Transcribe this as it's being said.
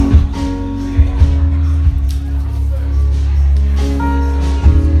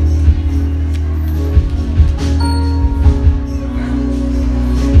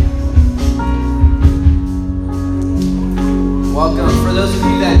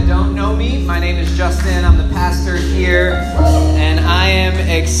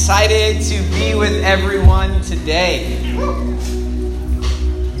excited to be with everyone today.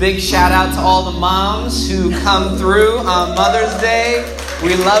 Big shout out to all the moms who come through on Mother's Day.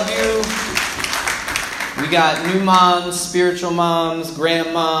 We love you. We got new moms, spiritual moms,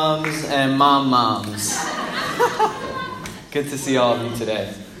 grandmoms, and moms. Good to see all of you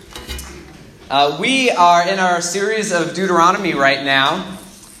today. We are in our series of Deuteronomy right now.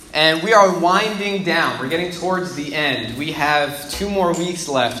 And we are winding down. We're getting towards the end. We have 2 more weeks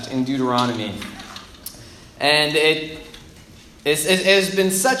left in Deuteronomy. And it has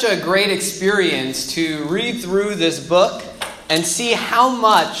been such a great experience to read through this book and see how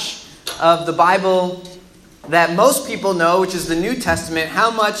much of the Bible that most people know, which is the New Testament,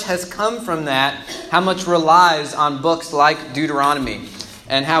 how much has come from that, how much relies on books like Deuteronomy,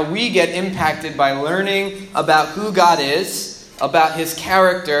 and how we get impacted by learning about who God is, about his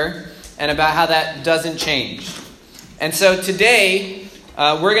character, and about how that doesn't change. And so today,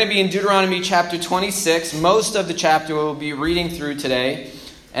 we're going to be in Deuteronomy chapter 26. Most of the chapter we'll be reading through today.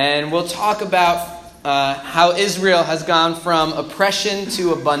 And we'll talk about how Israel has gone from oppression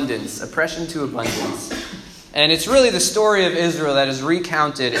to abundance. Oppression to abundance. And it's really the story of Israel that is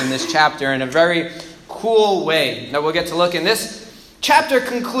recounted in this chapter in a very cool way that we'll get to look in. This chapter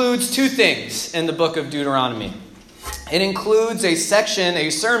concludes 2 things in the book of Deuteronomy. It includes a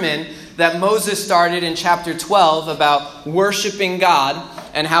sermon that Moses started in chapter 12 about worshiping God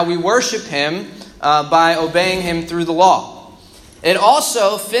and how we worship him by obeying him through the law. It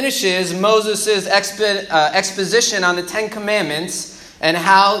also finishes Moses' exposition on the 10 Commandments and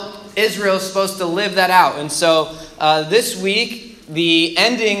how Israel is supposed to live that out. And so this week, the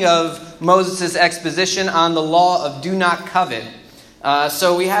ending of Moses' exposition on the law of do not covet.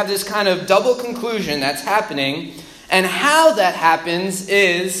 So we have this kind of double conclusion that's happening. And how that happens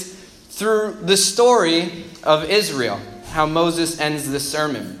is through the story of Israel, how Moses ends this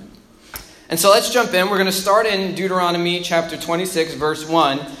sermon. And so let's jump in. We're going to start in Deuteronomy chapter 26, verse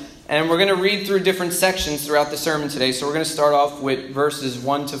 1. And we're going to read through different sections throughout the sermon today. So we're going to start off with verses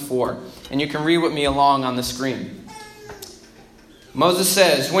 1 to 4. And you can read with me along on the screen. Moses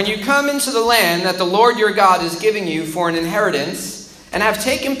says, "When you come into the land that the Lord your God is giving you for an inheritance, and have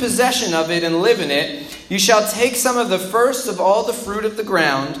taken possession of it and live in it, you shall take some of the first of all the fruit of the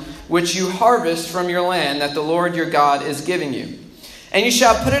ground, which you harvest from your land that the Lord your God is giving you. And you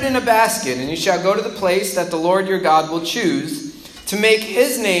shall put it in a basket, and you shall go to the place that the Lord your God will choose, to make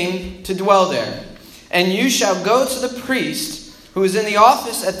his name to dwell there. And you shall go to the priest who is in the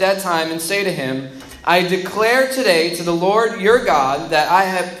office at that time, and say to him, I declare today to the Lord your God that I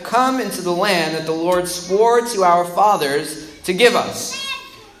have come into the land that the Lord swore to our fathers to give us.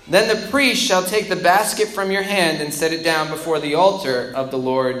 Then the priest shall take the basket from your hand and set it down before the altar of the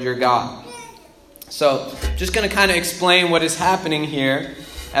Lord your God." So, just going to kind of explain what is happening here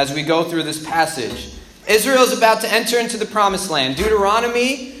as we go through this passage. Israel is about to enter into the promised land.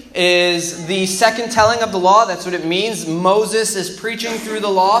 Deuteronomy is the second telling of the law. That's what it means. Moses is preaching through the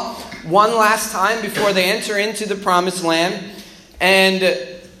law one last time before they enter into the promised land. And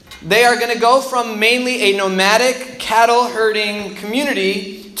they are going to go from mainly a nomadic, cattle-herding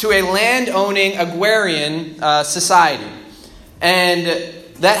community to a land-owning, agrarian society. And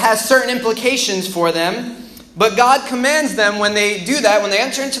that has certain implications for them. But God commands them when they do that, when they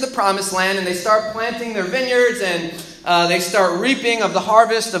enter into the promised land and they start planting their vineyards and they start reaping of the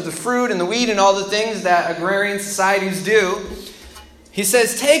harvest of the fruit and the wheat and all the things that agrarian societies do. He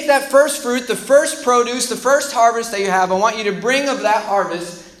says, take that first fruit, the first produce, the first harvest that you have. I want you to bring of that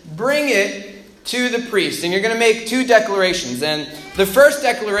harvest, bring it to the priest. And you're going to make 2 declarations. And the first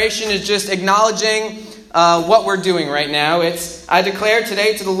declaration is just acknowledging what we're doing right now. It's, I declare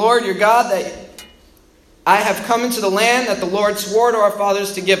today to the Lord your God that I have come into the land that the Lord swore to our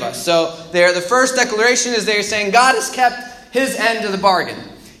fathers to give us. So there, the first declaration is they're saying God has kept his end of the bargain.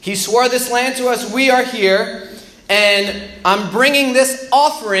 He swore this land to us. We are here. And I'm bringing this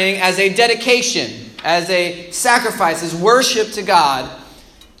offering as a dedication, as a sacrifice, as worship to God.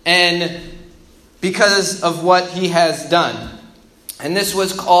 And because of what he has done. And this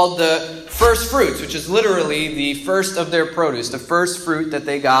was called the first fruits, which is literally the first of their produce. The first fruit that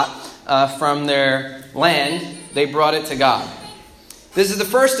they got from their land, they brought it to God. This is the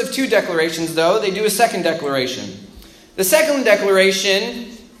first of 2 declarations, though. They do a second declaration. The second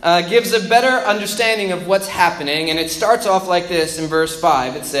declaration gives a better understanding of what's happening. And it starts off like this in verse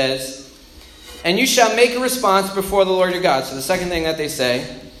 5. It says, "And you shall make a response before the Lord your God." So the second thing that they say.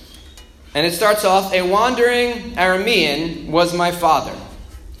 And it starts off, "A wandering Aramean was my father."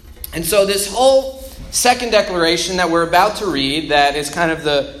 And so this whole second declaration that we're about to read, that is kind of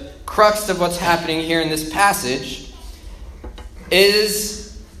the crux of what's happening here in this passage,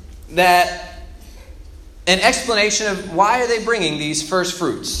 is an explanation of why are they bringing these first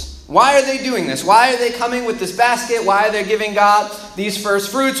fruits. Why are they doing this? Why are they coming with this basket? Why are they giving God these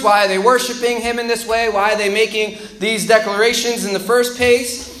first fruits? Why are they worshiping Him in this way? Why are they making these declarations in the first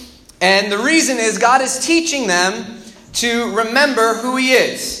place? And the reason is God is teaching them to remember who He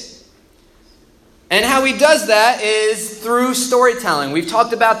is. And how He does that is through storytelling. We've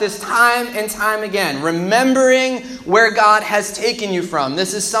talked about this time and time again. Remembering where God has taken you from.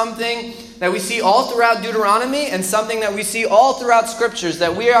 This is something that we see all throughout Deuteronomy and something that we see all throughout Scriptures.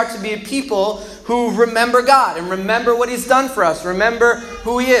 That we are to be a people who remember God and remember what He's done for us. Remember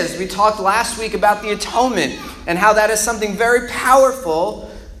who He is. We talked last week about the atonement and how that is something very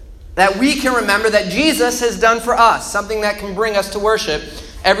powerful that we can remember that Jesus has done for us. Something that can bring us to worship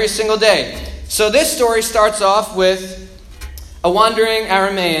every single day. So this story starts off with a wandering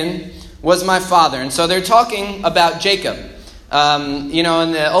Aramean was my father. And so they're talking about Jacob. In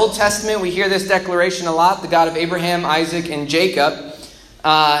the Old Testament, we hear this declaration a lot, the God of Abraham, Isaac, and Jacob.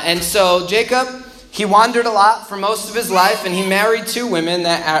 And so Jacob, he wandered a lot for most of his life, and he married two women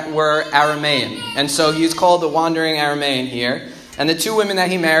that were Aramean. And so he's called the wandering Aramean here. And the two women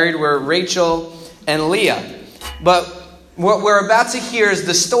that he married were Rachel and Leah. But what we're about to hear is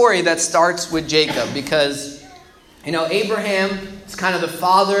the story that starts with Jacob, because, Abraham is kind of the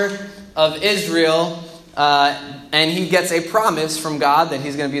father of Israel, and he gets a promise from God that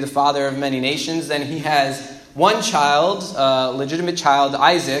he's going to be the father of many nations. Then he has one child, legitimate child,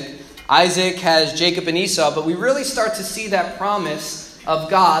 Isaac. Isaac has Jacob and Esau, but we really start to see that promise of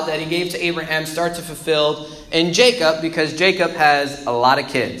God that He gave to Abraham start to fulfill in Jacob, because Jacob has a lot of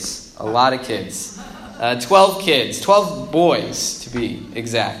kids. 12 kids, 12 boys to be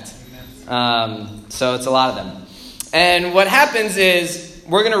exact. So it's a lot of them. And what happens is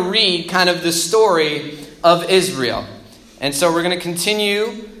we're going to read kind of the story of Israel. And so we're going to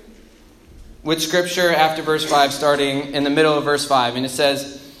continue with Scripture after verse 5, starting in the middle of verse 5. And it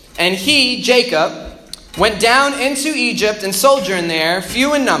says, "And he, Jacob, went down into Egypt and sojourned there,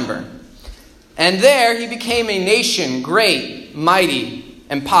 few in number. And there he became a nation great, mighty,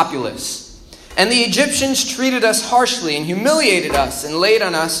 and populous. And the Egyptians treated us harshly and humiliated us and laid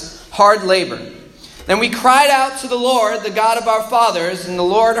on us hard labor. Then we cried out to the Lord, the God of our fathers, and the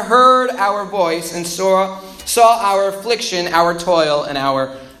Lord heard our voice and saw our affliction, our toil, and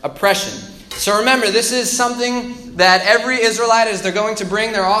our oppression." So remember, this is something that every Israelite, as they're going to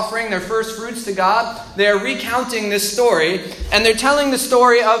bring their offering, their first fruits to God, they're recounting this story, and they're telling the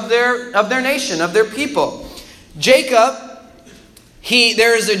story of their nation, of their people. Jacob,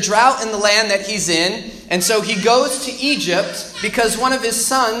 there is a drought in the land that he's in, and so he goes to Egypt because one of his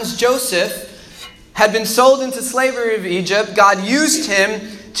sons, Joseph, had been sold into slavery of Egypt. God used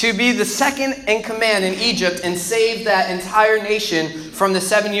him to be the second in command in Egypt and save that entire nation from the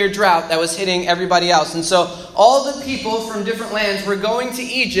 7-year drought that was hitting everybody else. And so all the people from different lands were going to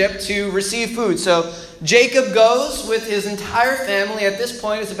Egypt to receive food. So Jacob goes with his entire family. At this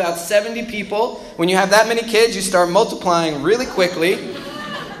point, it's about 70 people. When you have that many kids, you start multiplying really quickly.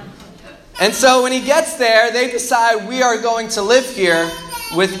 And so when he gets there, they decide, we are going to live here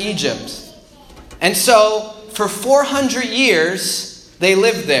with Egypt. And so for 400 years, they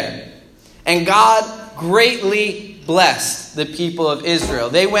lived there. And God greatly blessed the people of Israel.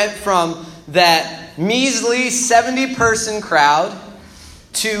 They went from that measly 70-person crowd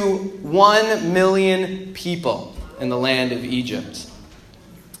to 1 million people in the land of Egypt.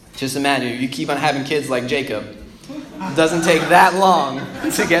 Just imagine, you keep on having kids like Jacob. It doesn't take that long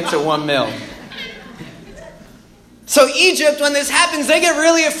to get to 1 mil. So Egypt, when this happens, they get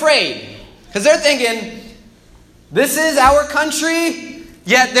really afraid. Because they're thinking, this is our country,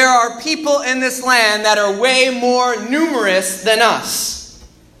 yet there are people in this land that are way more numerous than us.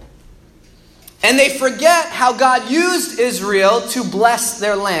 And they forget how God used Israel to bless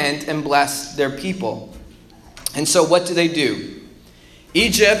their land and bless their people. And so what do?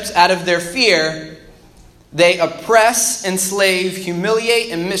 Egypt, out of their fear, they oppress, enslave,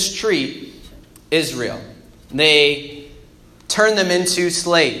 humiliate, and mistreat Israel. They turn them into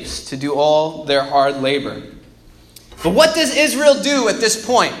slaves to do all their hard labor. But what does Israel do at this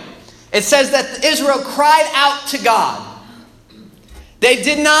point? It says that Israel cried out to God. They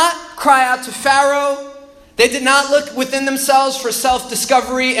did not cry out to Pharaoh. They did not look within themselves for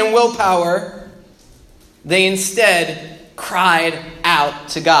self-discovery and willpower. They instead cried out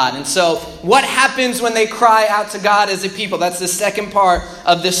to God. And so what happens when they cry out to God as a people? That's the second part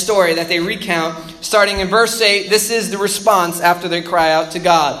of this story that they recount. Starting in verse 8, this is the response after they cry out to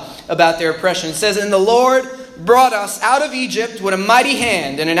God about their oppression. It says, "And the Lord brought us out of Egypt with a mighty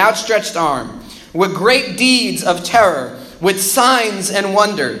hand and an outstretched arm, with great deeds of terror, with signs and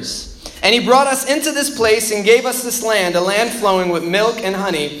wonders. And he brought us into this place and gave us this land, a land flowing with milk and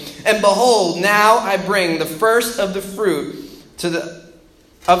honey. And behold, now I bring the first of the fruit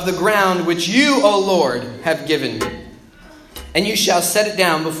of the ground which you, O Lord, have given me. And you shall set it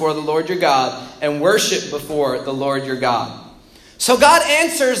down before the Lord your God and worship before the Lord your God. So God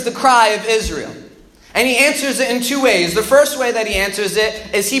answers the cry of Israel. And he answers it in two ways. The first way that he answers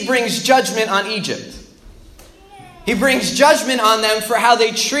it is he brings judgment on Egypt. He brings judgment on them for how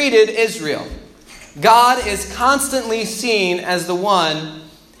they treated Israel. God is constantly seen as the one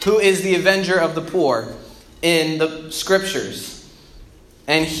who is the avenger of the poor in the scriptures.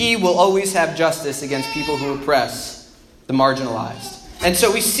 And he will always have justice against people who oppress the marginalized. And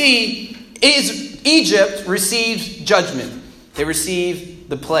so we see Egypt receives judgment. They receive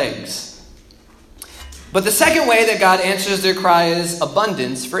the plagues. But the second way that God answers their cry is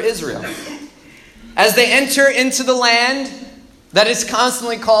abundance for Israel. As they enter into the land that is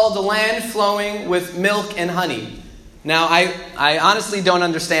constantly called the land flowing with milk and honey. Now, I honestly don't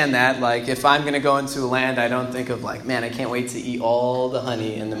understand that. Like, if I'm going to go into a land, I don't think of like, man, I can't wait to eat all the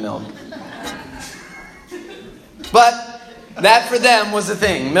honey and the milk. But that for them was the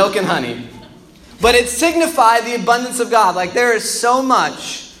thing, milk and honey. But it signified the abundance of God. Like, there is so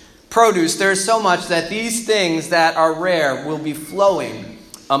much produce, there is so much that these things that are rare will be flowing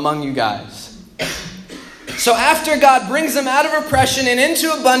among you guys. So after God brings them out of oppression and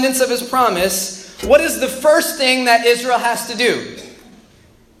into abundance of his promise, what is the first thing that Israel has to do?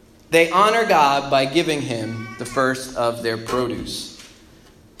 They honor God by giving him the first of their produce.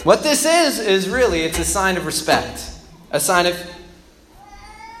 What this is really, it's a sign of respect. A sign of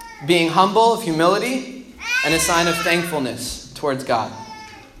being humble, of humility, and a sign of thankfulness towards God.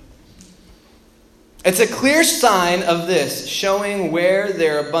 It's a clear sign of this, showing where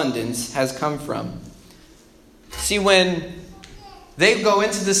their abundance has come from. See, when they go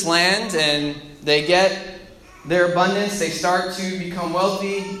into this land and they get their abundance, they start to become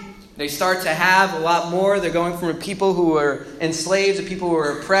wealthy, they start to have a lot more. They're going from a people who were enslaved to people who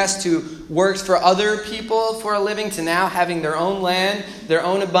were oppressed, who worked for other people for a living, to now having their own land, their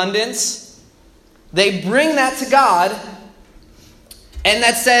own abundance. They bring that to God, and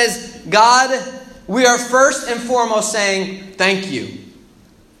that says, God, we are first and foremost saying, thank you.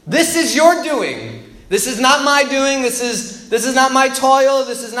 This is your doing. This is not my doing. This is not my toil.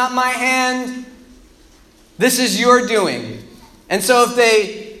 This is not my hand. This is your doing. And so if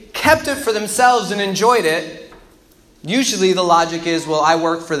they kept it for themselves and enjoyed it, usually the logic is, well, I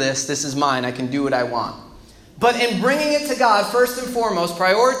work for this. This is mine. I can do what I want. But in bringing it to God, first and foremost,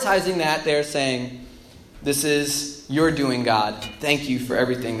 prioritizing that, they're saying, this is your doing, God. Thank you for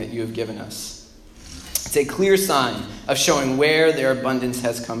everything that you have given us. It's a clear sign of showing where their abundance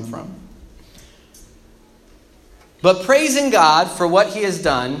has come from. But praising God for what he has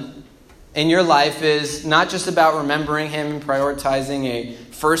done in your life is not just about remembering him and prioritizing a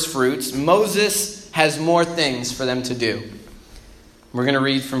first fruits. Moses has more things for them to do. We're going to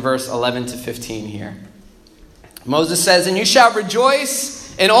read from verse 11 to 15 here. Moses says, and you shall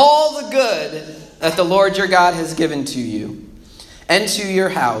rejoice in all the good that the Lord your God has given to you and to your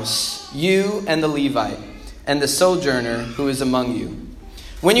house, you and the Levite and the sojourner who is among you.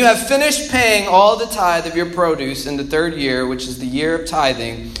 When you have finished paying all the tithe of your produce in the third year, which is the year of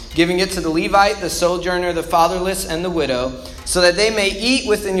tithing, giving it to the Levite, the sojourner, the fatherless, and the widow, so that they may eat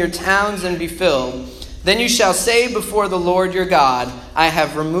within your towns and be filled, then you shall say before the Lord your God, I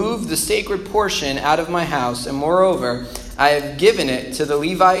have removed the sacred portion out of my house, and moreover, I have given it to the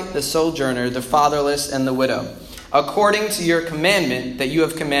Levite, the sojourner, the fatherless, and the widow, according to your commandment that you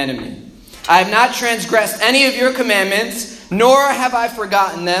have commanded me. I have not transgressed any of your commandments, nor have I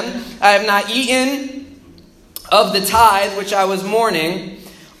forgotten them. I have not eaten of the tithe which I was mourning,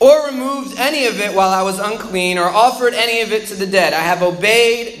 or removed any of it while I was unclean, or offered any of it to the dead. I have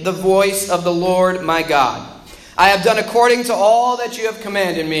obeyed the voice of the Lord my God. I have done according to all that you have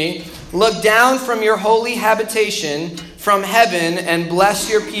commanded me. Look down from your holy habitation from heaven and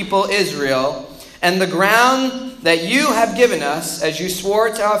bless your people Israel, and the ground that you have given us, as you swore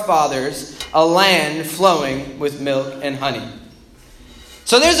to our fathers, a land flowing with milk and honey.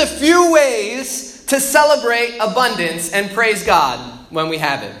 So there's a few ways to celebrate abundance and praise God when we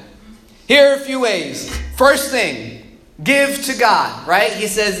have it. Here are a few ways. First thing, give to God, right? He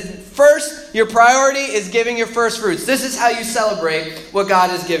says, first, your priority is giving your first fruits. This is how you celebrate what God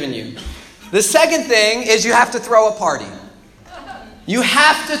has given you. The second thing is you have to throw a party. You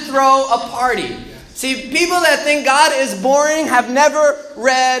have to throw a party. See, people that think God is boring have never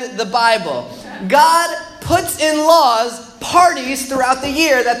read the Bible. God puts in laws, parties throughout the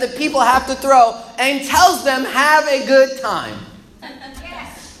year that the people have to throw, and tells them, have a good time.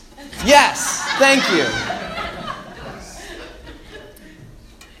 Yes, thank you.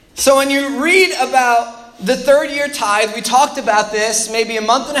 So when you read about the third year tithe, we talked about this maybe a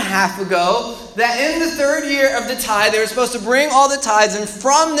month and a half ago, that in the third year of the tithe, they were supposed to bring all the tithes, and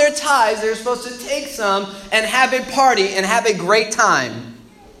from their tithes, they were supposed to take some and have a party and have a great time.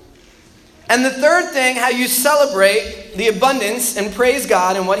 And the third thing, how you celebrate the abundance and praise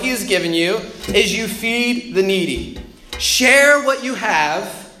God and what He has given you, is you feed the needy. Share what you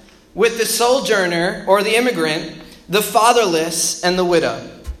have with the sojourner or the immigrant, the fatherless, and the widow.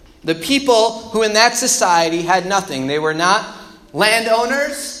 The people who in that society had nothing. They were not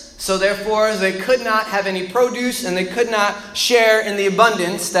landowners, so therefore they could not have any produce and they could not share in the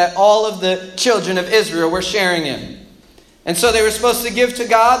abundance that all of the children of Israel were sharing in. And so they were supposed to give to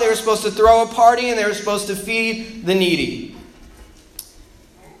God, they were supposed to throw a party, and they were supposed to feed the needy.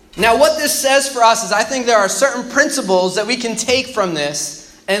 Now what this says for us is I think there are certain principles that we can take from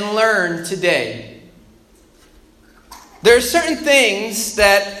this and learn today. There are certain things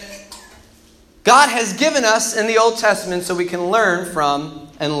that God has given us in the Old Testament so we can learn from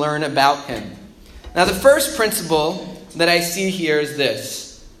and learn about Him. Now, the first principle that I see here is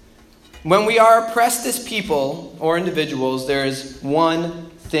this. When we are oppressed as people or individuals, there is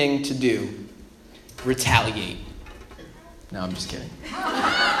one thing to do. Retaliate. No, I'm just kidding.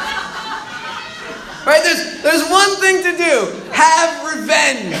 Right? There's one thing to do. Have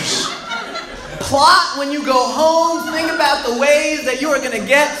revenge. Plot when you go home. Think about the ways that you are going to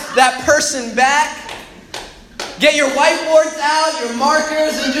get that person back. Get your whiteboards out, your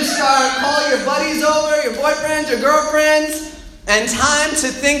markers, and just start calling your buddies over, your boyfriends, your girlfriends. And time to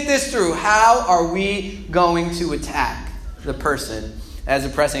think this through. How are we going to attack the person as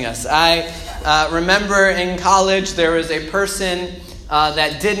oppressing us? I remember in college there was a person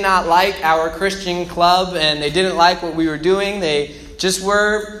that did not like our Christian club, and they didn't like what we were doing. They just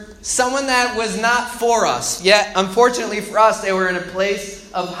were someone that was not for us. Yet, unfortunately for us, they were in a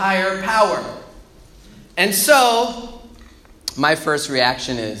place of higher power. And so, my first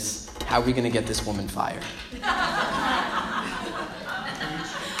reaction is, how are we going to get this woman fired?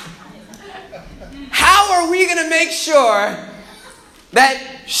 How are we going to make sure that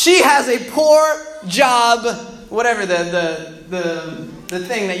she has a poor job, whatever the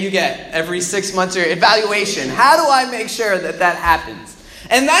thing that you get every 6 months, or evaluation? How do I make sure that that happens?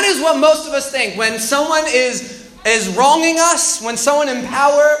 And that is what most of us think. When someone is wronging us, when someone in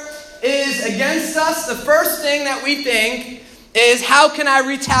power is against us, the first thing that we think is, how can I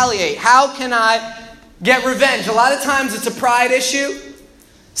retaliate? How can I get revenge? A lot of times it's a pride issue.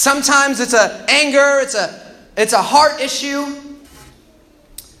 Sometimes it's a anger, it's a heart issue.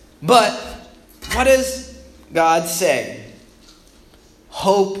 But what does God say?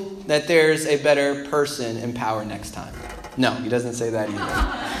 Hope that there's a better person in power next time. No, He doesn't say that either.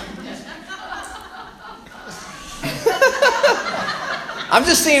 I'm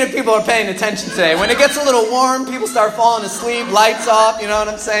just seeing if people are paying attention today. When it gets a little warm, people start falling asleep, lights off, you know what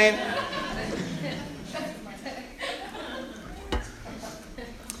I'm saying?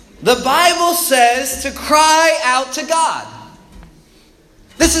 The Bible says to cry out to God.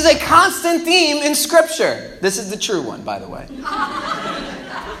 This is a constant theme in Scripture. This is the true one, by the way.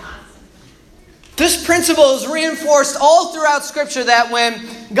 This principle is reinforced all throughout Scripture, that when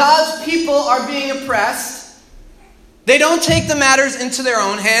God's people are being oppressed, they don't take the matters into their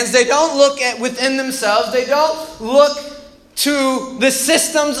own hands. They don't look at within themselves. They don't look to the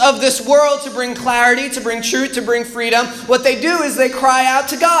systems of this world to bring clarity, to bring truth, to bring freedom. What they do is they cry out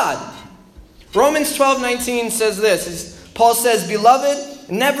to God. Romans 12:19 says this. Paul says, "Beloved,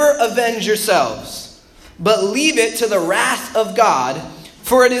 never avenge yourselves, but leave it to the wrath of God.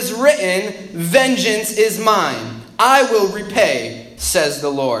 For it is written, 'Vengeance is mine. I will repay, says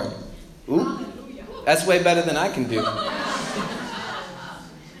the Lord.'" Ooh, that's way better than I can do.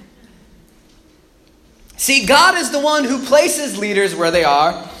 See, God is the one who places leaders where they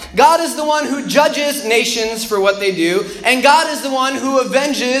are. God is the one who judges nations for what they do. And God is the one who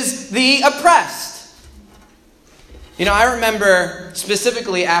avenges the oppressed. You know, I remember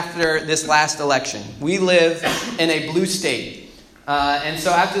specifically after this last election. We live in a blue state. And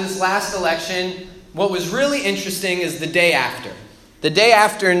so after this last election, what was really interesting is the day after. The day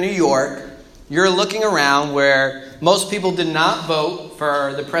after in New York, you're looking around where most people did not vote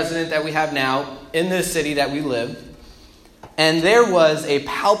for the president that we have now in the city that we live. And there was a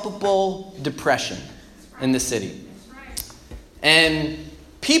palpable depression in the city. And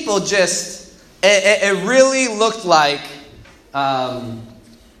people just, it really looked like,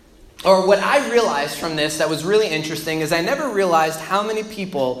 or what I realized from this that was really interesting is I never realized how many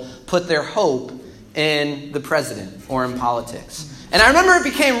people put their hope in the president or in politics. And I remember it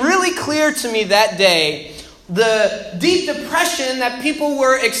became really clear to me that day, the deep depression that people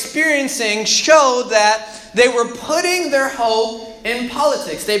were experiencing showed that they were putting their hope in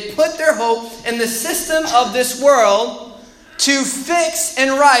politics. They put their hope in the system of this world to fix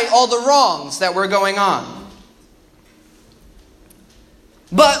and right all the wrongs that were going on.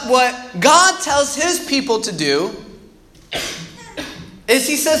 But what God tells his people to do is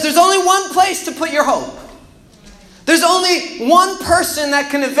he says there's only one place to put your hope. There's only one person that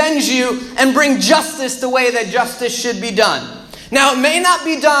can avenge you and bring justice the way that justice should be done. Now, it may not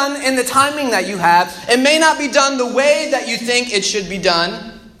be done in the timing that you have. It may not be done the way that you think it should be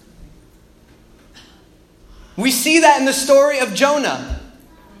done. We see that in the story of Jonah,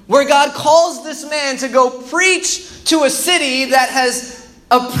 where God calls this man to go preach to a city that has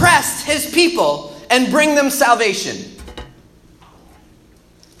oppressed his people and bring them salvation.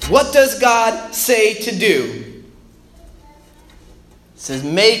 What does God say to do? It says,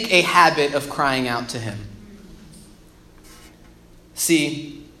 make a habit of crying out to him.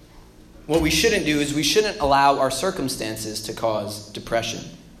 See, what we shouldn't do is we shouldn't allow our circumstances to cause depression.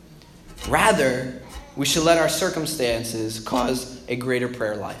 Rather, we should let our circumstances cause a greater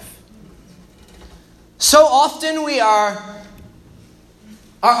prayer life. So often we are,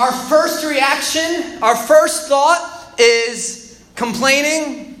 our first reaction, our first thought is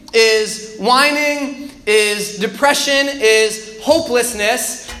complaining, is whining, is depression, is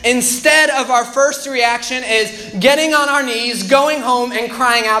hopelessness, instead of our first reaction is getting on our knees, going home, and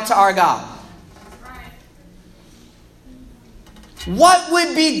crying out to our God. What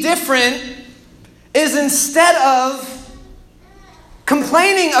would be different is instead of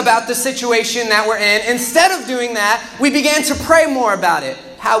complaining about the situation that we're in, instead of doing that, we began to pray more about it.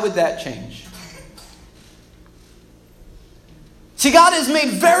 How would that change? See, God has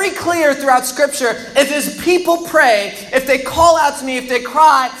made very clear throughout Scripture, if his people pray, if they call out to me, if they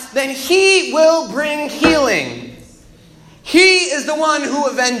cry, then he will bring healing. He is the one who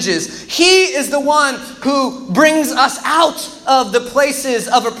avenges. He is the one who brings us out of the places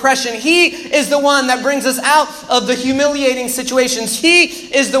of oppression. He is the one that brings us out of the humiliating situations. He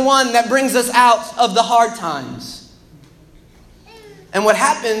is the one that brings us out of the hard times. And what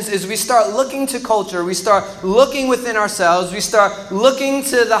happens is we start looking to culture, we start looking within ourselves, we start looking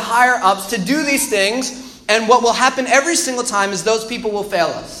to the higher ups to do these things, and what will happen every single time is those people will fail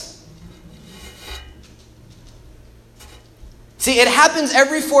us. See, it happens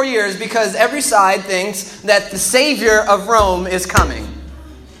every 4 years because every side thinks that the savior of Rome is coming.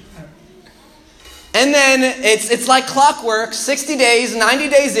 And then it's like clockwork, 60 days, 90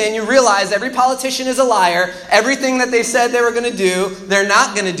 days in, you realize every politician is a liar. Everything that they said they were going to do, they're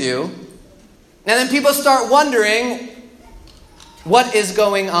not going to do. And then people start wondering, what is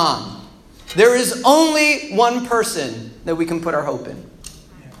going on? There is only one person that we can put our hope in.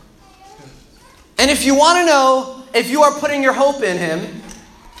 And if you want to know if you are putting your hope in him,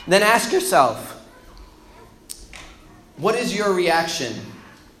 then ask yourself, what is your reaction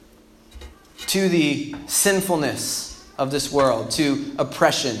to the sinfulness of this world, to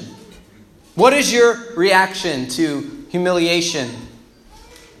oppression? What is your reaction to humiliation?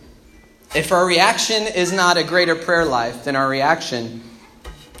 If our reaction is not a greater prayer life, then our reaction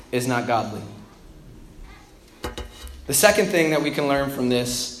is not godly. The second thing that we can learn from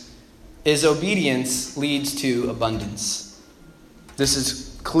this is obedience leads to abundance. This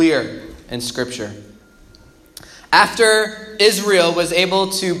is clear in Scripture. After Israel was able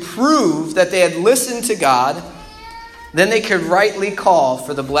to prove that they had listened to God, then they could rightly call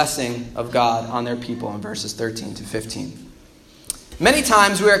for the blessing of God on their people in verses 13 to 15. Many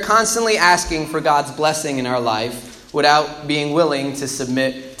times we are constantly asking for God's blessing in our life without being willing to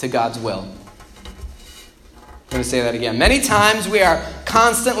submit to God's will. I'm going to say that again. Many times we are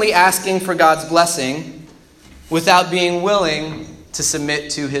constantly asking for God's blessing without being willing to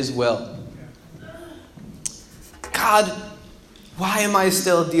submit to his will. God, why am I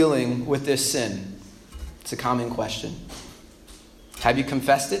still dealing with this sin? It's a common question. Have you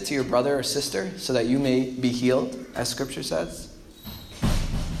confessed it to your brother or sister so that you may be healed, as Scripture says?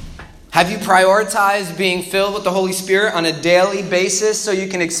 Have you prioritized being filled with the Holy Spirit on a daily basis so you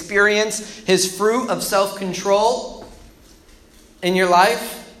can experience his fruit of self-control in your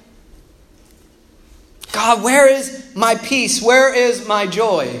life? God, where is my peace? Where is my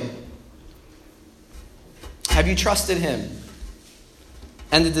joy? Have you trusted him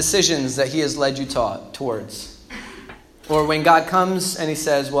and the decisions that he has led you towards? Or when God comes and he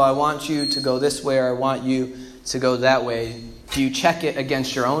says, well, I want you to go this way or I want you to go that way, do you check it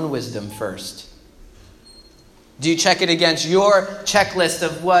against your own wisdom first? Do you check it against your checklist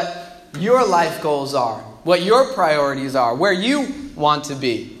of what your life goals are? what your priorities are, where you want to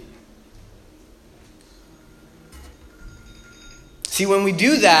be. See, when we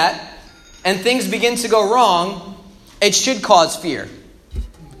do that and things begin to go wrong, it should cause fear.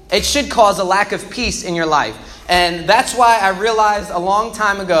 It should cause a lack of peace in your life. And that's why I realized a long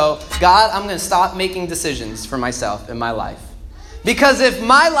time ago, God, I'm going to stop making decisions for myself in my life. Because if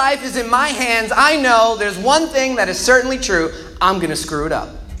my life is in my hands, I know there's one thing that is certainly true. I'm going to screw it up.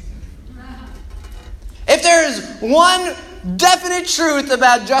 If there's one definite truth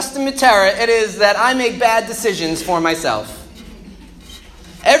about Justin Matera, it is that I make bad decisions for myself.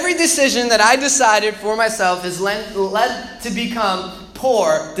 Every decision that I decided for myself is led to become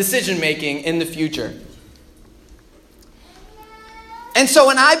poor decision-making in the future. And so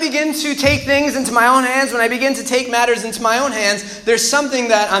when I begin to take things into my own hands, when I begin to take matters into my own hands, there's something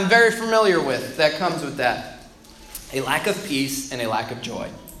that I'm very familiar with that comes with that. A lack of peace and a lack of joy.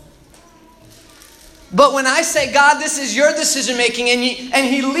 But when I say, God, this is your decision-making, and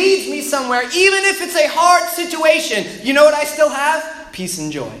He leads me somewhere, even if it's a hard situation, you know what I still have? Peace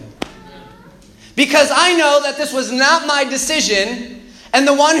and joy. Because I know that this was not my decision, and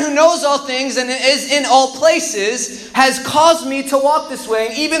the one who knows all things and is in all places has caused me to walk this way.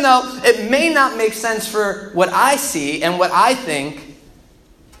 And even though it may not make sense for what I see and what I think,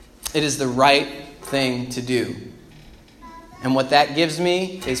 it is the right thing to do. And what that gives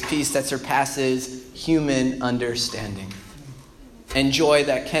me is peace that surpasses human understanding and joy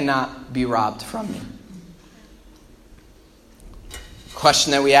that cannot be robbed from me.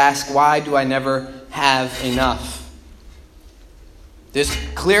 Question that we ask, why do I never have enough? There's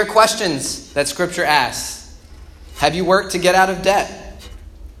clear questions that Scripture asks. Have you worked to get out of debt?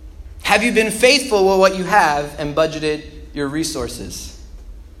 Have you been faithful with what you have and budgeted your resources?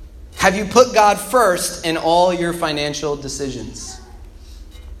 Have you put God first in all your financial decisions?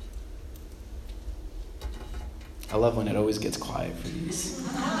 I love when it always gets quiet for these.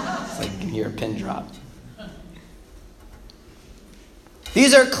 It's like you can hear a pin drop.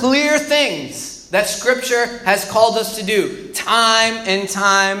 These are clear things that Scripture has called us to do time and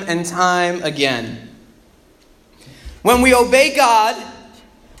time and time again. When we obey God,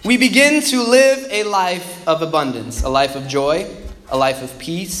 we begin to live a life of abundance, a life of joy, a life of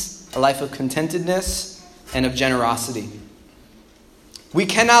peace, a life of contentedness, and of generosity. We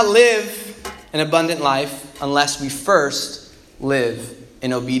cannot live an abundant life unless we first live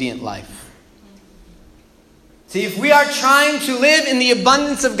an obedient life. See, if we are trying to live in the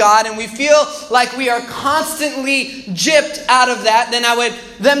abundance of God and we feel like we are constantly gypped out of that, then I would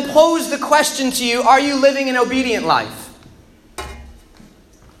then pose the question to you, are you living an obedient life?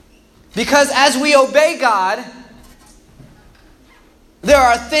 Because as we obey God, there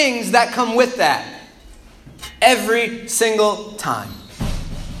are things that come with that every single time.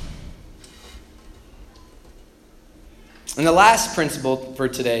 And the last principle for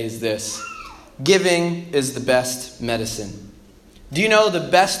today is this. Giving is the best medicine. Do you know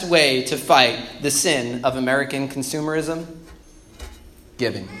the best way to fight the sin of American consumerism?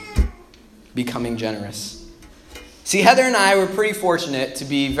 Giving. Becoming generous. See, Heather and I were pretty fortunate to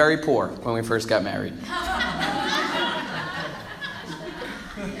be very poor when we first got married.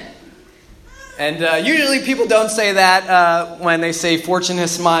 And usually people don't say that when they say fortune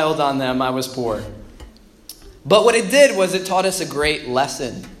has smiled on them, I was poor. But what it did was it taught us a great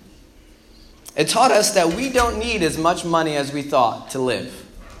lesson. It taught us that we don't need as much money as we thought to live.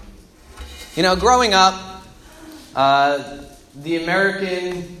 You know, growing up, the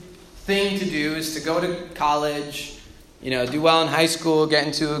American thing to do is to go to college, do well in high school, get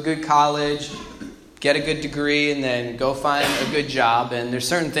into a good college, get a good degree, and then go find a good job. And there's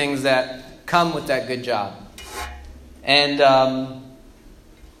certain things that come with that good job. And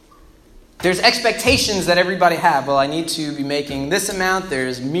there's expectations that everybody have. Well, I need to be making this amount.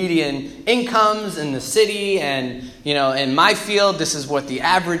 There's median incomes in the city. And, in my field, this is what the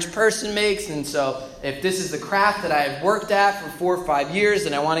average person makes. And so if this is the craft that I've worked at for 4 or 5 years,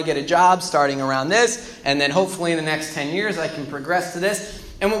 and I want to get a job starting around this, and then hopefully in the next 10 years I can progress to this.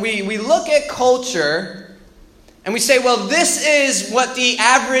 And when we look at culture, and we say, well, this is what the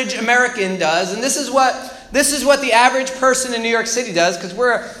average American does, and this is what the average person in New York City does, because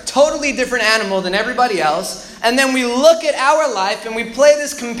we're a totally different animal than everybody else. And then we look at our life and we play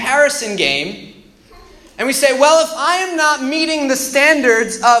this comparison game. And we say, well, if I am not meeting the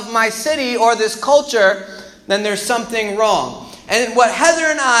standards of my city or this culture, then there's something wrong. And what Heather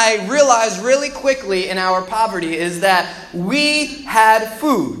and I realized really quickly in our poverty is that we had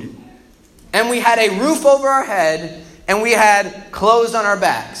food. And we had a roof over our head. And we had clothes on our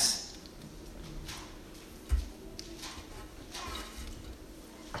backs.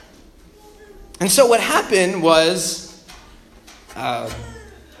 And so what happened was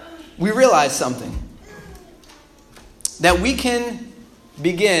we realized something. That we can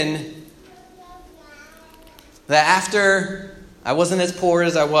begin, that after I wasn't as poor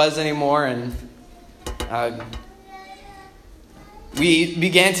as I was anymore, and we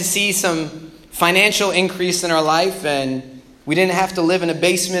began to see some financial increase in our life, and we didn't have to live in a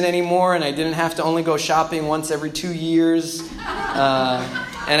basement anymore, and I didn't have to only go shopping once every 2 years,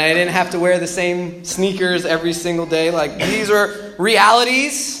 and I didn't have to wear the same sneakers every single day. Like, these were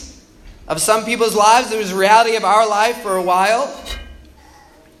realities of some people's lives. It was a reality of our life for a while.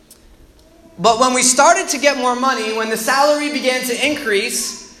 But when we started to get more money, when the salary began to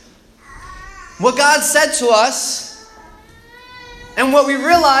increase, what God said to us, and what we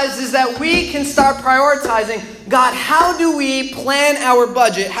realized, is that we can start prioritizing, God, how do we plan our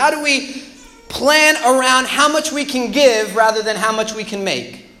budget? How do we plan around how much we can give rather than how much we can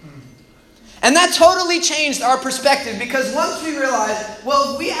make? And that totally changed our perspective, because once we realized,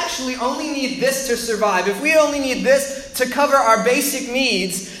 well, if we actually only need this to survive, if we only need this to cover our basic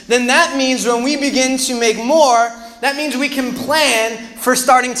needs, then that means when we begin to make more, that means we can plan for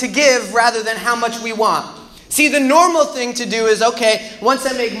starting to give rather than how much we want. See, the normal thing to do is, okay, once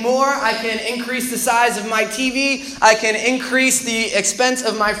I make more, I can increase the size of my TV, I can increase the expense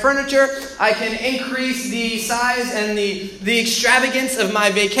of my furniture, I can increase the size and the extravagance of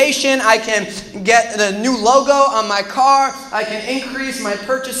my vacation, I can get the new logo on my car, I can increase my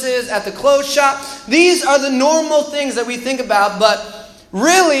purchases at the clothes shop. These are the normal things that we think about, but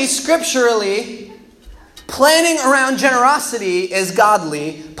really, scripturally, planning around generosity is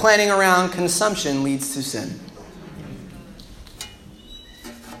godly. Planning around consumption leads to sin.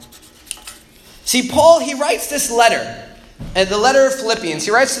 See, Paul, he writes this letter, the letter of Philippians.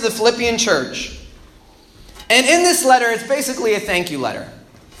 He writes to the Philippian church. And in this letter, it's basically a thank you letter.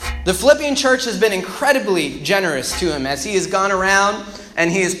 The Philippian church has been incredibly generous to him as he has gone around and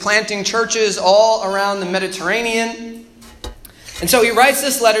he is planting churches all around the Mediterranean. And so he writes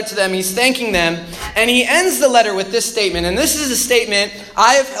this letter to them, he's thanking them, and he ends the letter with this statement. And this is a statement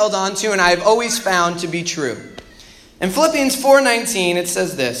I have held on to and I have always found to be true. In Philippians 4:19, it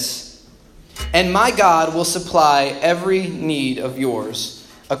says this, "And my God will supply every need of yours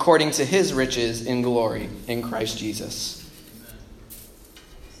according to his riches in glory in Christ Jesus."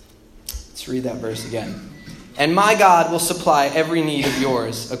 Let's read that verse again. "And my God will supply every need of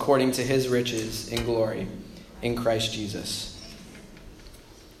yours according to his riches in glory in Christ Jesus."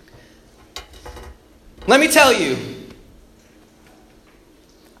 Let me tell you,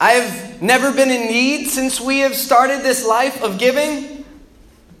 I have never been in need since we have started this life of giving,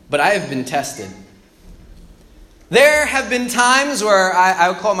 but I have been tested. There have been times where I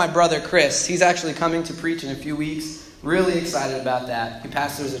would call my brother Chris. He's actually coming to preach in a few weeks. Really excited about that. He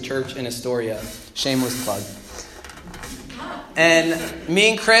pastors a church in Astoria. Shameless plug. And me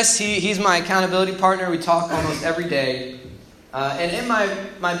and Chris, he's my accountability partner. We talk almost every day. And in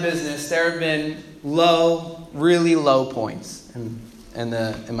my business, there have been really low points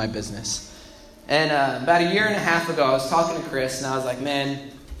in my business. And about a year and a half ago, I was talking to Chris, and I was like, "Man,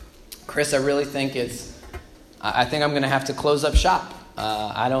 Chris, I really think I think I'm going to have to close up shop.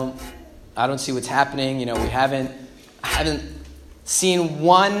 I don't see what's happening. You know, I haven't seen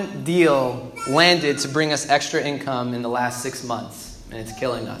one deal landed to bring us extra income in the last 6 months, and it's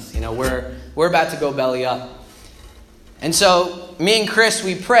killing us. You know, we're about to go belly up." And so me and Chris,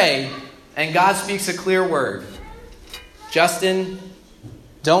 we pray, and God speaks a clear word. "Justin,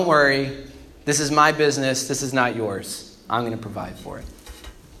 don't worry. This is my business. This is not yours. I'm going to provide for it."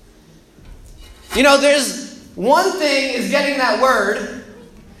 You know, there's one thing is getting that word,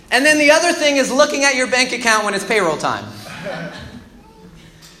 and then the other thing is looking at your bank account when it's payroll time.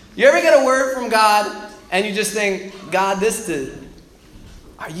 You ever get a word from God, and you just think, "God,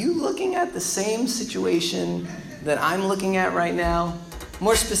 are you looking at the same situation that I'm looking at right now?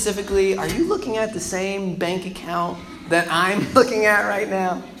 More specifically, are you looking at the same bank account that I'm looking at right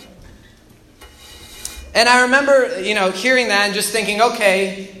now?" And I remember, hearing that and just thinking,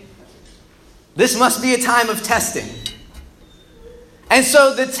 okay, this must be a time of testing. And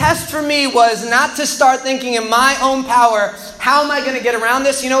so the test for me was not to start thinking in my own power, how am I going to get around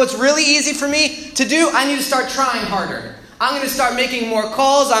this? It's really easy for me to do. I need to start trying harder. I'm going to start making more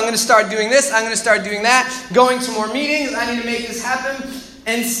calls. I'm going to start doing this. I'm going to start doing that. Going to more meetings. I need to make this happen.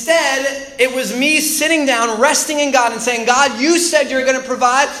 Instead, it was me sitting down, resting in God and saying, "God, you said you're going to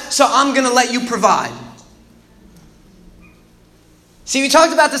provide, so I'm going to let you provide." See, we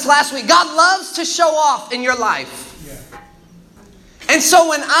talked about this last week. God loves to show off in your life. Yeah. And so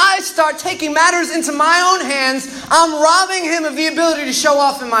when I start taking matters into my own hands, I'm robbing him of the ability to show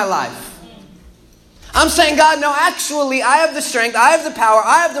off in my life. I'm saying, God, no, actually, I have the strength, I have the power,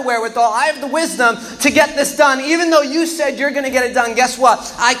 I have the wherewithal, I have the wisdom to get this done. Even though you said you're going to get it done, guess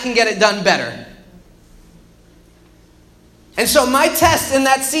what? I can get it done better. And so my test in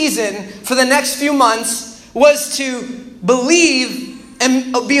that season for the next few months was to believe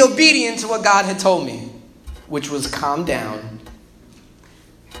and be obedient to what God had told me, which was calm down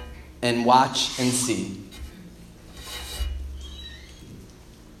and watch and see.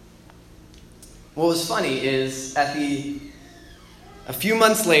 What was funny is a few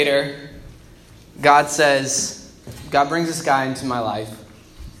months later, God brings this guy into my life.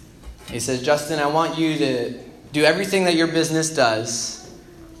 He says, Justin, I want you to do everything that your business does.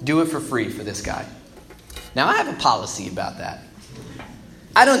 Do it for free for this guy. Now, I have a policy about that.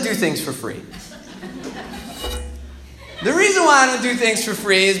 I don't do things for free. The reason why I don't do things for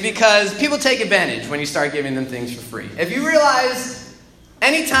free is because people take advantage when you start giving them things for free. If you realize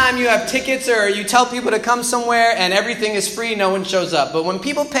anytime you have tickets or you tell people to come somewhere and everything is free, no one shows up. But when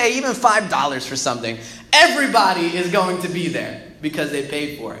people pay even $5 for something, everybody is going to be there because they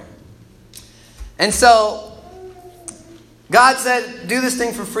paid for it. And so God said, do this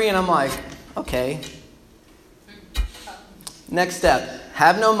thing for free. And I'm like, okay. Next step.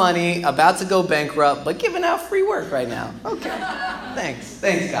 Have no money, about to go bankrupt, but giving out free work right now. Okay.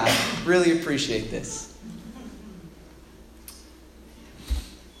 Thanks, God. Really appreciate this.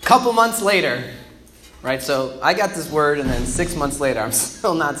 Couple months later, right? So I got this word, and then 6 months later, I'm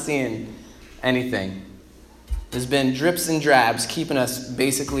still not seeing anything. There's been drips and drabs keeping us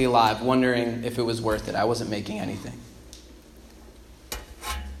basically alive, wondering if it was worth it. I wasn't making anything.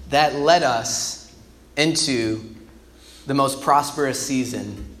 That led us into the most prosperous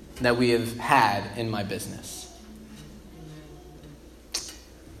season that we have had in my business.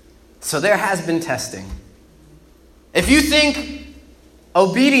 So there has been testing. If you think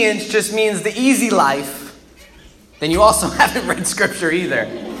obedience just means the easy life, then you also haven't read Scripture either.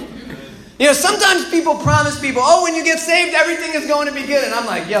 You know, sometimes people promise people, oh, when you get saved, everything is going to be good. And I'm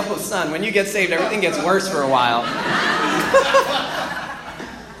like, yo, son, when you get saved, everything gets worse for a while.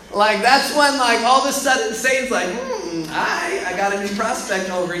 Like, that's when, like, all of a sudden Satan's like, I got a new prospect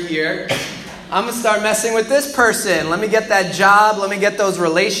over here. I'm going to start messing with this person. Let me get that job. Let me get those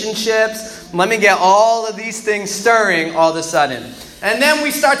relationships. Let me get all of these things stirring all of a sudden. And then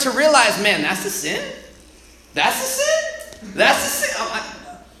we start to realize, man, that's a sin? That's a sin? That's a sin?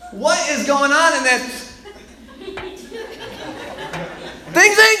 What is going on? And then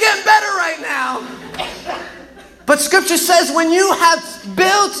things ain't getting better right now. But Scripture says when you have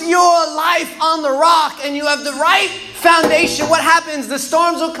built your life on the rock and you have the right foundation, what happens? The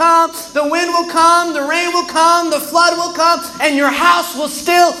storms will come, the wind will come, the rain will come, the flood will come, and your house will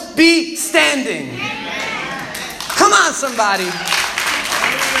still be standing. Come on, somebody.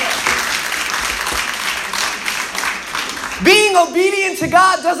 Being obedient to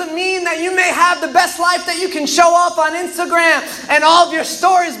God doesn't mean that you may have the best life that you can show off on Instagram and all of your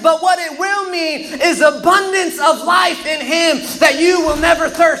stories, but what it will mean is abundance of life in Him that you will never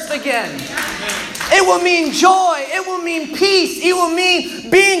thirst again. It will mean joy. It will mean peace. It will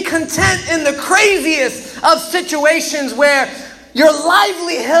mean being content in the craziest of situations where your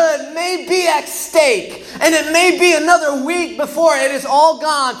livelihood may be at stake, and it may be another week before it is all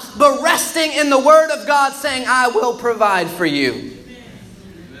gone, but resting in the Word of God saying, I will provide for you.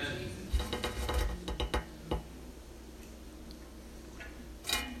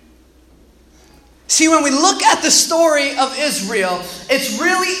 See, when we look at the story of Israel, it's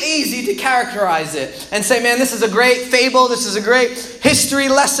really easy to characterize it and say, man, this is a great fable. This is a great history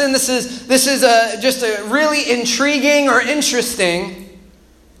lesson. This is just a really intriguing or interesting.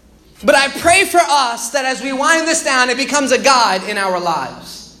 But I pray for us that as we wind this down, it becomes a guide in our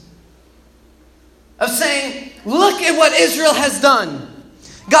lives. Of saying, look at what Israel has done.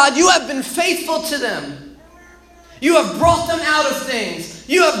 God, you have been faithful to them. You have brought them out of things.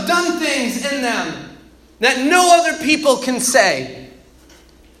 You have done things in them that no other people can say.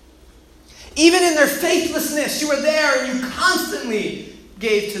 Even in their faithlessness, you were there and you constantly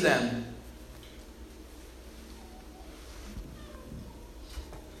gave to them.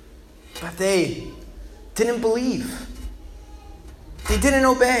 But they didn't believe. They didn't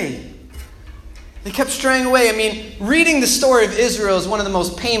obey. They kept straying away. I mean, reading the story of Israel is one of the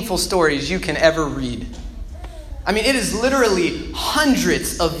most painful stories you can ever read. I mean, it is literally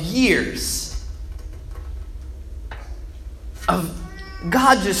hundreds of years of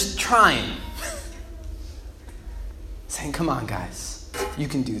God just trying. Saying, come on, guys. You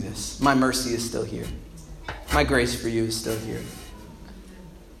can do this. My mercy is still here. My grace for you is still here.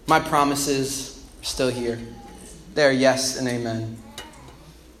 My promises are still here. They are yes and amen.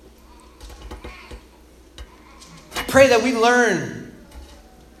 pray that we learn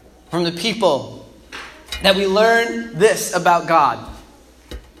from the people, that we learn this about God.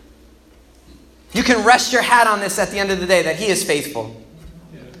 You can rest your hat on this at the end of the day, that He is faithful.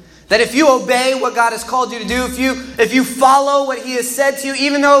 That if you obey what God has called you to do, if you follow what He has said to you,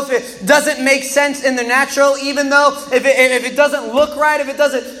 even though if it doesn't make sense in the natural, even though if it doesn't look right, if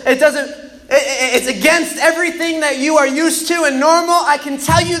it's against everything that you are used to and normal, I can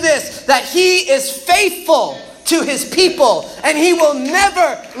tell you this, that He is faithful to His people, and He will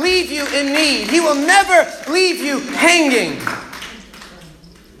never leave you in need. He will never leave you hanging.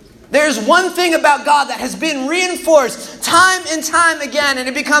 There's one thing about God that has been reinforced time and time again, and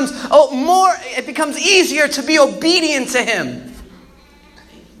it becomes easier to be obedient to Him.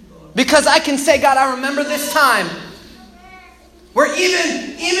 Because I can say, God, I remember this time where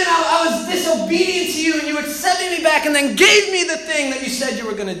even I was disobedient to you, and you would send me back and then gave me the thing that you said you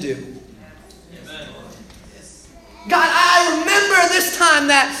were going to do. God, I remember this time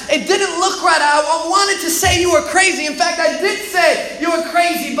that it didn't look right. I wanted to say you were crazy. In fact, I did say you were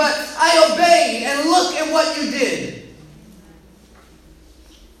crazy, but I obeyed, and look at what you did.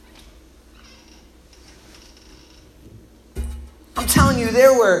 I'm telling you,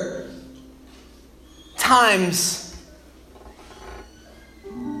 there were times,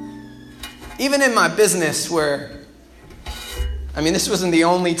 even in my business, where, this wasn't the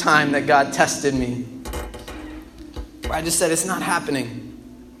only time that God tested me. I just said, it's not happening.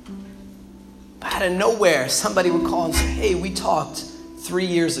 But out of nowhere, somebody would call and say, hey, we talked 3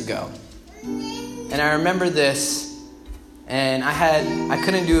 years ago. And I remember this, and I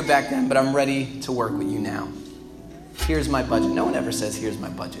couldn't do it back then, but I'm ready to work with you now. Here's my budget. No one ever says, here's my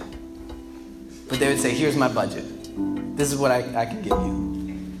budget. But they would say, here's my budget. This is what I can give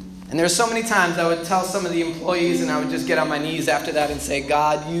you. And there were so many times I would tell some of the employees, and I would just get on my knees after that and say,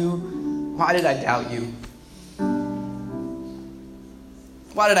 God, why did I doubt you?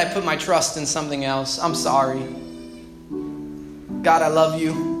 Why did I put my trust in something else? I'm sorry. God, I love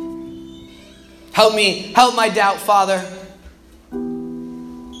you. Help my doubt, Father.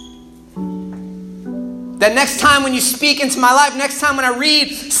 That next time when you speak into my life, next time when I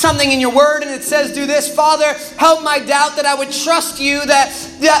read something in your word and it says do this, Father, help my doubt, that I would trust you,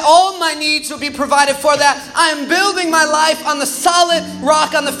 that all my needs will be provided for, that I am building my life on the solid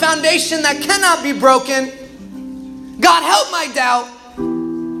rock, on the foundation that cannot be broken. God, help my doubt.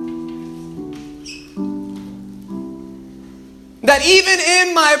 That even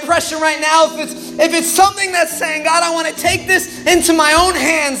in my oppression right now, if it's something that's saying, God, I want to take this into my own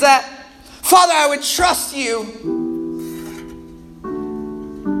hands, that, Father, I would trust you.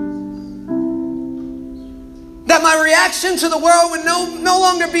 That my reaction to the world would no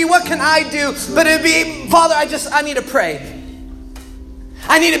longer be, what can I do? But it would be, Father, I need to pray.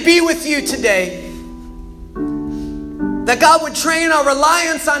 I need to be with you today. That God would train our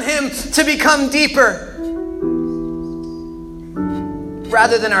reliance on Him to become deeper,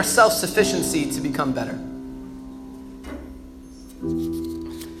 rather than our self-sufficiency to become better.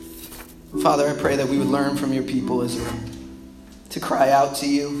 Father, I pray that we would learn from your people, Israel, to cry out to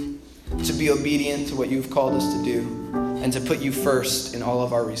you, to be obedient to what you've called us to do, and to put you first in all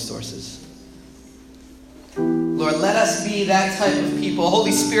of our resources. Lord, let us be that type of people.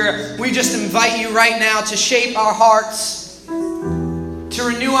 Holy Spirit, we just invite you right now to shape our hearts, to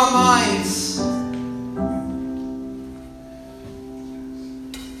renew our minds.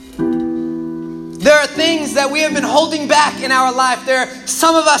 There are things that we have been holding back in our life. There are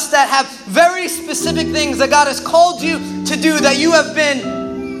some of us that have very specific things that God has called you to do that you have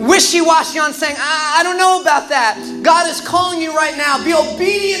been wishy-washy on, saying, I don't know about that. God is calling you right now. Be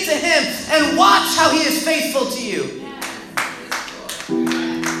obedient to Him and watch how He is faithful to you.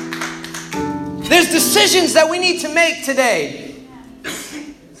 There's decisions that we need to make today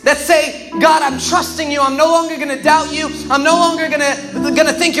that say, God, I'm trusting you. I'm no longer going to doubt you. I'm no longer going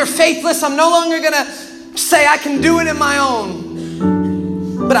to think you're faithless. I'm no longer going to say I can do it in my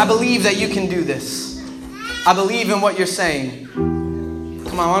own. But I believe that you can do this. I believe in what you're saying.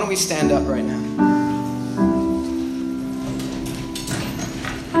 Come on, why don't we stand up right now?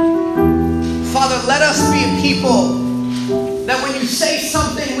 Father, let us be a people that when you say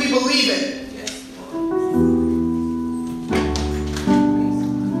something, we believe it.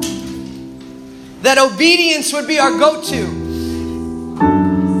 That obedience would be our go-to.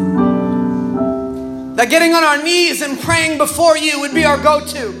 That getting on our knees and praying before you would be our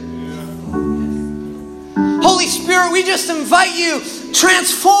go-to. Holy Spirit, we just invite you,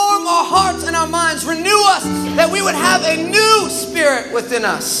 transform our hearts and our minds, renew us, that we would have a new spirit within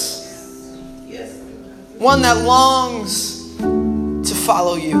us. One that longs to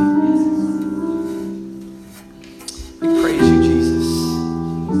follow you.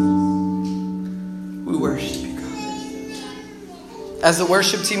 As the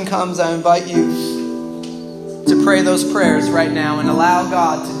worship team comes, I invite you to pray those prayers right now and allow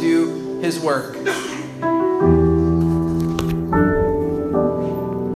God to do His work.